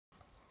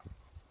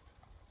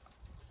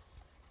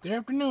Good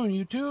afternoon,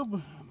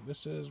 YouTube.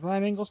 This is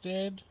Ryan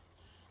Engelstad,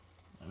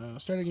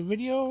 starting a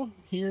video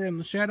here in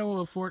the shadow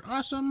of Fort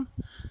Awesome,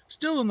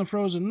 still in the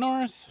frozen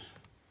north.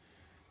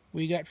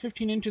 We got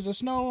 15 inches of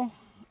snow,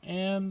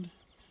 and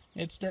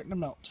it's starting to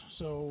melt.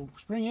 So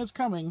spring is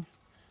coming,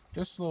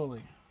 just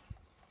slowly.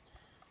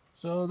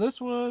 So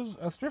this was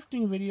a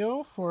thrifting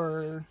video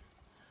for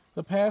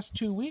the past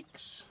 2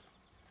 weeks.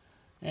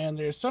 And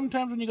there's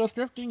sometimes when you go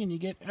thrifting and you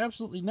get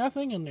absolutely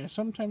nothing, and there's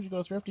sometimes you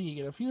go thrifting and you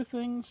get a few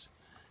things.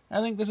 I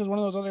think this is one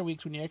of those other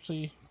weeks when you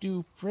actually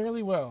do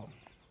fairly well.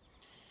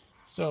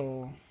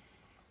 So,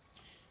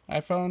 I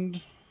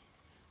found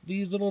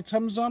these little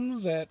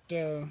tum-zums at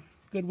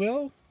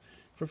Goodwill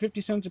for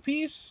 50 cents a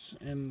piece,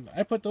 and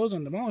I put those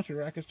on demolisher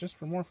rackets just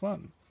for more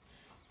fun,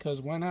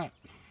 because why not?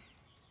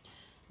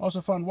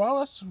 Also found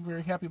Wallace. I'm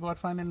very happy about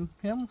finding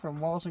him from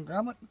Wallace and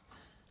Gromit.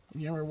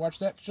 If you never watched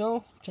that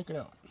show, check it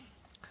out.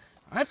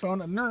 I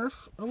found a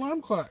Nerf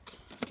alarm clock.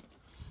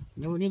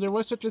 Never knew there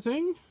was such a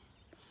thing.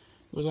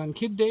 It was on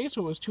Kid Day,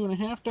 so it was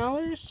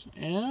 $2.50,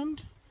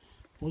 and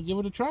we'll give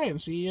it a try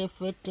and see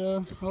if it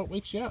how it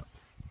wakes you up.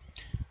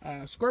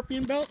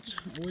 Scorpion belt.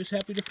 Always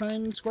happy to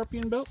find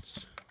scorpion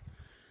belts.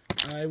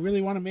 I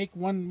really want to make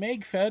one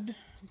mag-fed,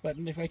 but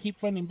if I keep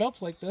finding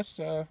belts like this,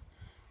 I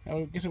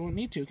guess I won't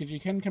need to, because you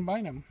can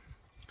combine them.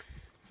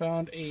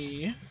 Found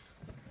a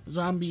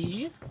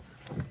zombie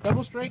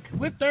double strike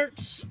with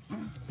darts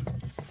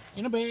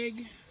in a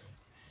bag.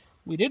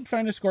 We did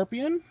find a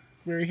scorpion.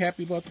 Very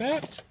happy about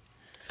that.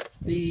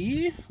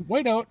 The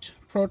whiteout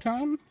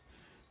proton,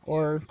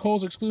 or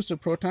Kohl's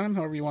exclusive proton,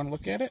 however you want to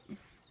look at it.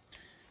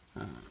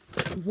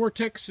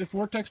 Vortex, if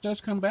Vortex does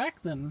come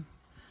back, then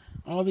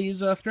all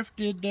these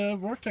thrifted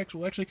Vortex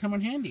will actually come in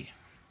handy.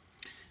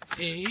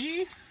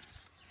 A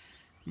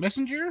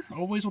messenger,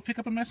 always will pick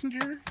up a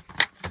messenger.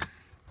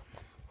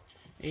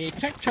 A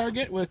tech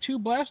target with 2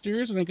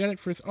 blasters, and I got it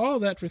for all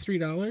of that for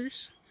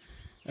 $3.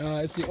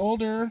 It's the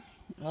older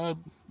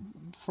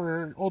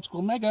for old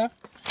school Mega,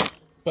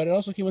 but it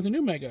also came with a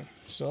new Mega.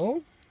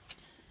 So,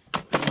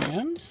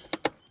 and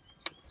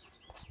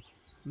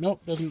nope,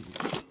 doesn't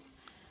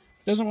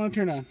want to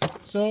turn on.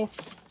 So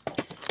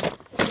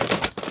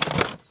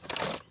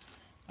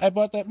I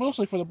bought that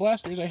mostly for the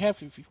blasters. I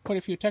have quite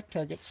a few tech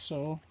targets,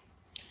 so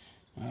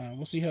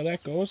we'll see how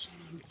that goes.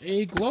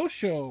 A glow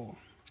show.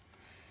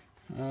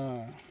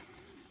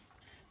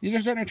 These are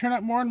starting to turn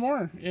up more and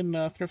more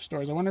in thrift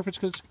stores. I wonder if it's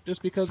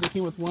just because they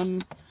came with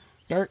one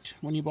dart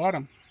when you bought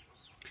them.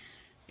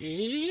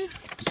 A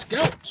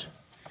Scout.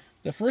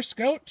 The first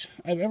Scout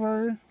I've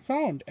ever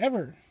found,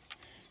 ever.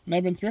 And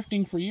I've been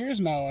thrifting for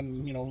years now,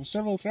 and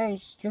several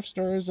thrift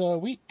stores a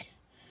week.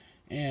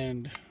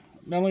 And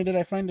not only did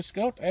I find a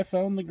Scout, I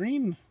found the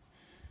green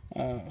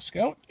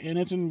Scout, and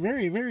it's in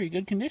very, very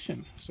good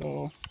condition.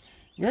 So,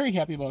 very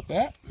happy about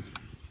that.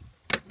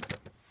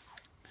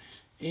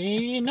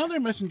 Another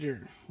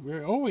messenger.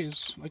 We're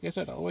always, like I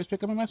said, I'll always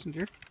pick up a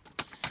messenger.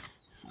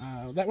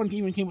 That one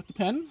even came with the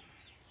pen.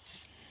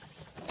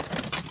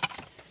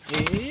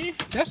 A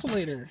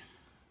Desolator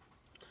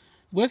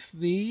with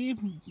the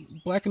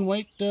black and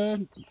white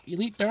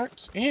elite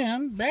darts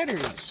and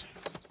batteries.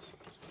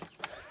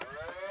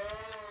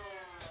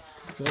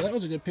 So that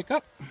was a good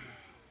pickup.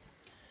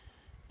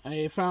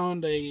 I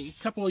found a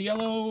couple of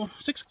yellow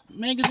 6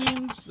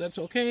 magazines. That's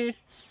okay.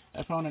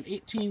 I found an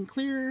 18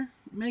 clear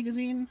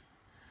magazine.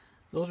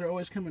 Those are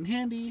always come in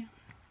handy.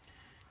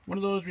 One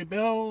of those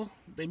Rebel.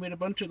 They made a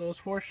bunch of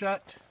those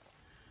 4-shot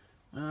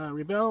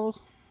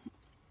Rebel.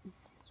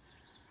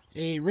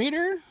 A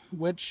Raider,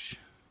 which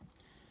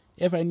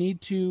if I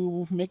need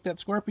to make that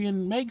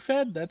Scorpion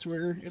mag-fed, that's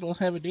where it'll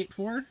have a date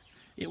for.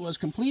 It was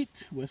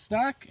complete with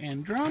stock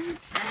and drum.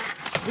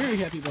 Very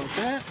happy about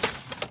that.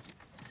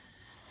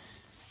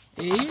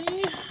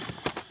 A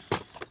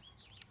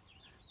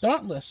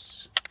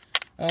Dauntless.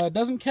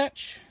 Doesn't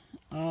catch.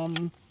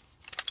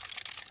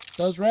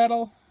 Does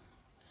rattle.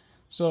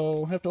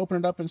 So have to open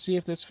it up and see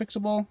if it's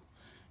fixable.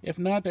 If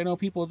not, I know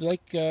people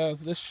like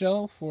this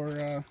shell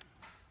for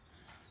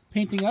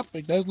painting up.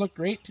 It does look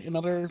great in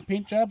other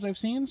paint jobs I've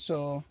seen,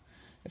 so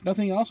if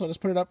nothing else, I'll just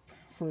put it up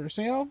for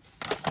sale.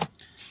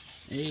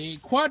 A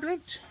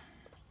Quadrant.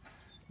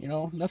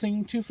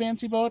 Nothing too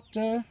fancy about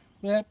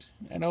that.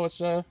 I know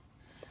it's a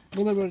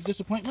little bit of a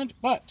disappointment,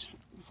 but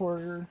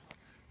for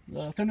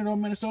the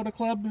Thunderdome Minnesota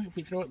Club, if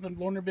we throw it in the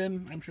loaner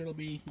bin, I'm sure it'll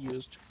be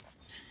used.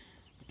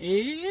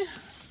 A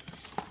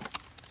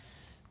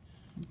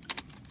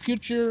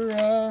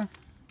future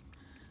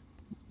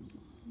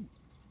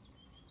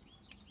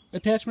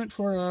attachment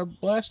for a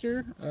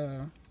blaster,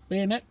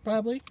 bayonet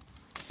probably,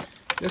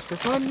 just for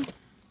fun.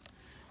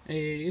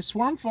 A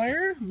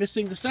Swarmfire,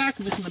 missing the stock,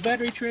 missing the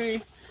battery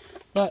tray,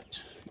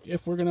 but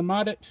if we're going to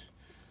mod it,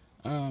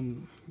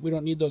 we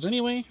don't need those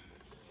anyway.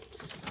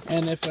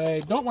 And if I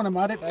don't want to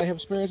mod it, I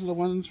have spares of the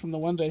ones from the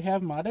ones I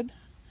have modded.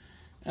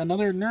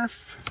 Another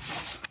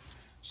Nerf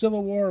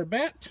Civil War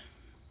bat.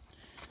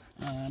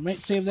 Might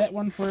save that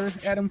one for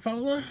Adam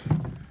Fowler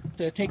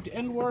to take to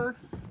End War.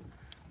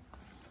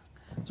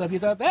 So if you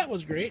thought that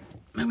was great,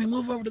 let me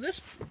move over to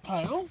this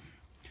pile.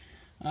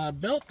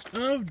 Belt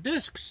of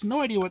discs.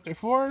 No idea what they're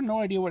for, no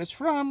idea what it's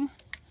from,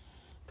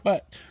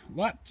 but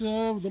lots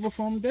of little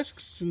foam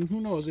discs, and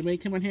who knows, they may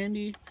come in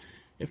handy,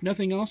 if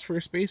nothing else, for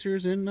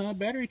spacers and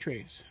battery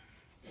trays.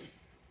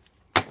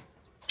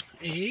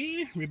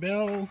 A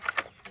Rebel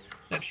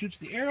that shoots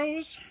the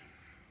arrows.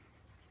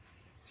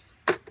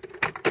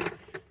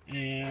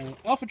 And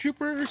Alpha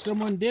Trooper,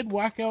 someone did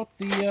walk out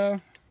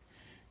the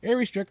air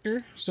restrictor,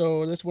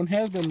 so this one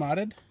has been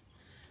modded.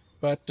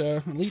 But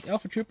Elite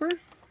Alpha Trooper.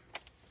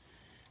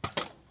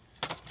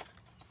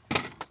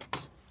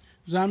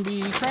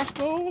 Zombie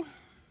crossbow.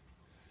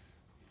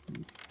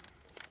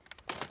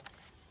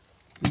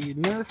 The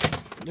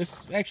Nerf,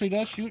 this actually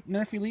does shoot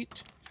Nerf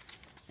Elite,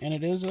 and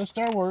it is a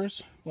Star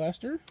Wars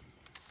blaster.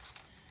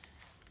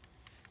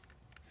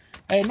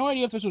 I had no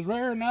idea if this was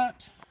rare or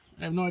not.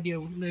 I have no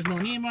idea, there's no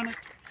name on it.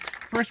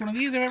 First one of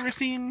these I've ever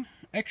seen.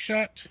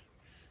 X-Shot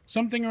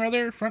something or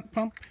other, front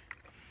pump.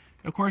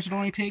 Of course, it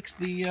only takes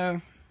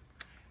the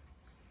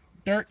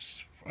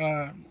darts,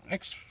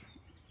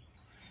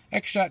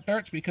 X-Shot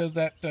darts, because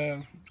that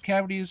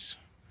cavity's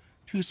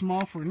too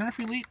small for Nerf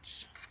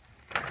Elites.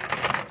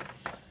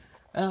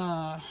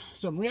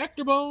 Some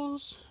reactor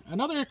bows,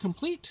 another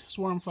complete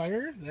swarm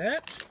fire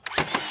that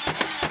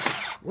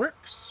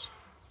works.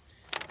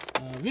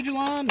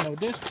 Vigilon, no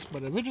discs,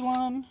 but a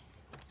Vigilon.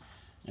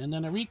 And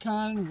then a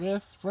Recon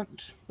with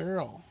front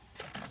barrel.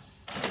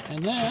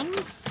 And then,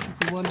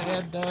 if we want to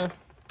add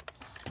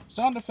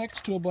sound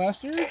effects to a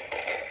blaster,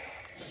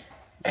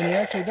 and it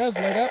actually does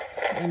light up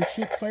and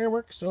shoot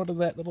fireworks out of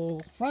that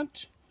little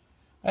front.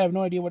 I have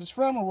no idea what it's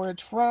from or where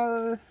it's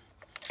from,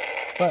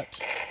 but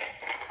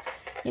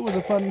it was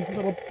a fun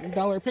little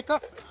dollar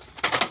pickup.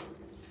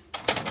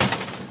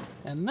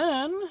 And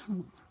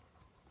then,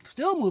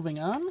 still moving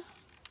on,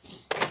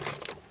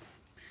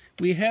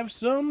 we have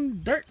some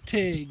dart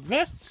tag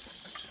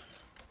vests.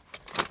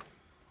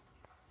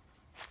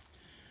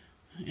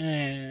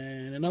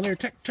 And another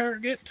tech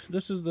target.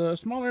 This is the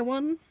smaller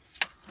one.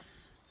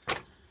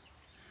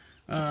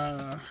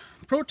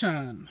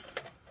 Proton.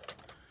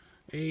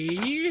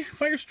 A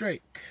Fire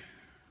Strike.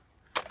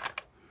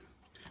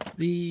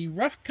 The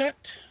Rough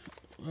Cut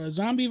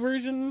zombie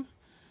version.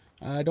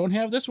 I don't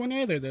have this one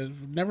either.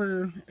 I've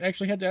never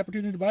actually had the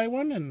opportunity to buy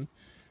one, and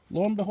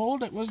lo and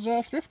behold, it was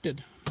thrifted.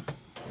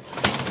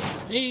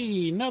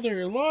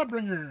 Another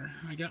Lawbringer.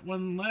 I got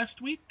one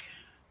last week,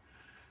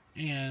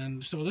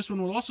 and so this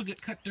one will also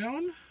get cut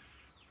down.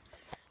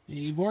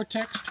 A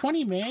Vortex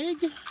 20 mag.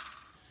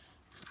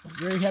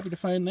 Very happy to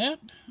find that.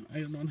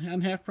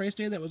 On half price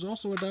day, that was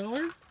also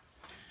 $1.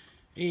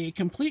 A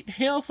complete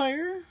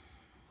Hailfire.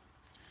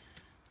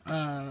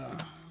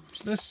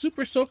 This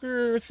Super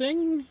Soaker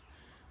thing,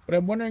 but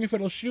I'm wondering if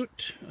it'll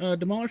shoot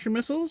Demolisher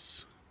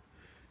missiles.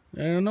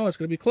 I don't know, it's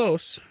going to be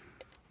close.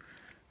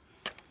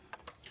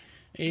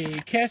 A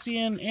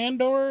Cassian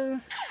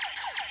Andor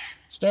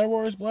Star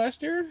Wars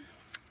blaster.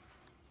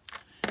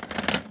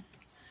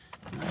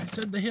 I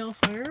said the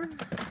Hailfire.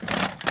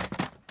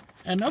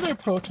 Another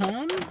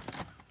Proton.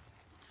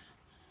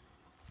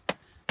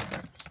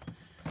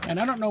 And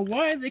I don't know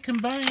why they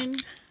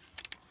combined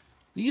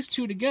these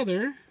two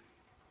together,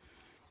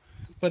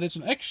 but it's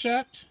an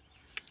X-Shot,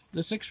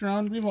 the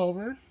 6-round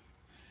revolver,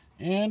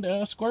 and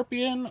a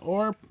Scorpion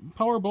or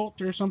Power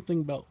Bolt or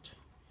something belt.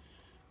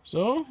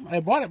 So, I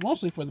bought it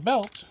mostly for the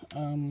belt.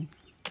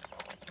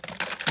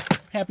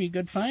 Happy,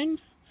 good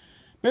find.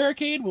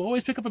 Barricade, we'll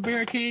always pick up a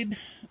barricade.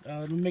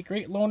 We make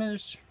great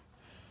loaners.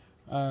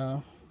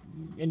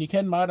 And you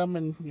can mod them,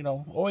 and, you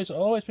know,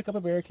 always pick up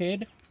a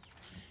barricade.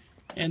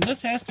 And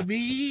this has to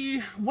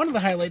be one of the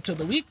highlights of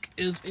the week,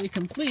 is a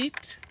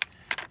complete,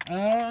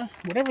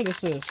 whatever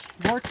this is,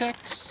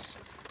 Vortex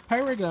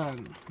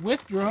Pyragon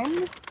with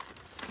drum.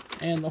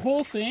 And the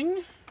whole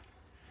thing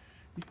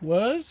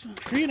was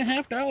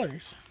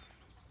 $3.50.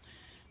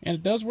 And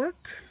it does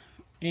work.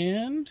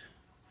 And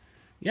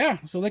yeah,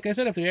 so like I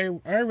said, if they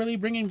are really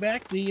bringing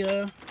back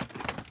the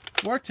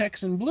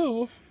Vortex in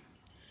blue,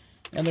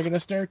 and they're going to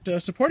start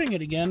supporting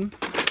it again,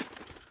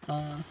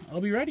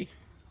 I'll be ready.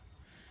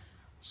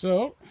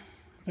 So,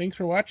 thanks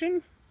for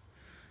watching.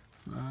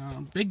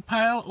 Big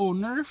pile of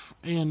Nerf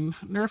and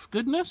Nerf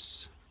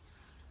goodness.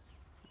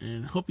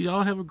 And hope you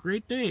all have a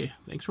great day.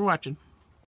 Thanks for watching.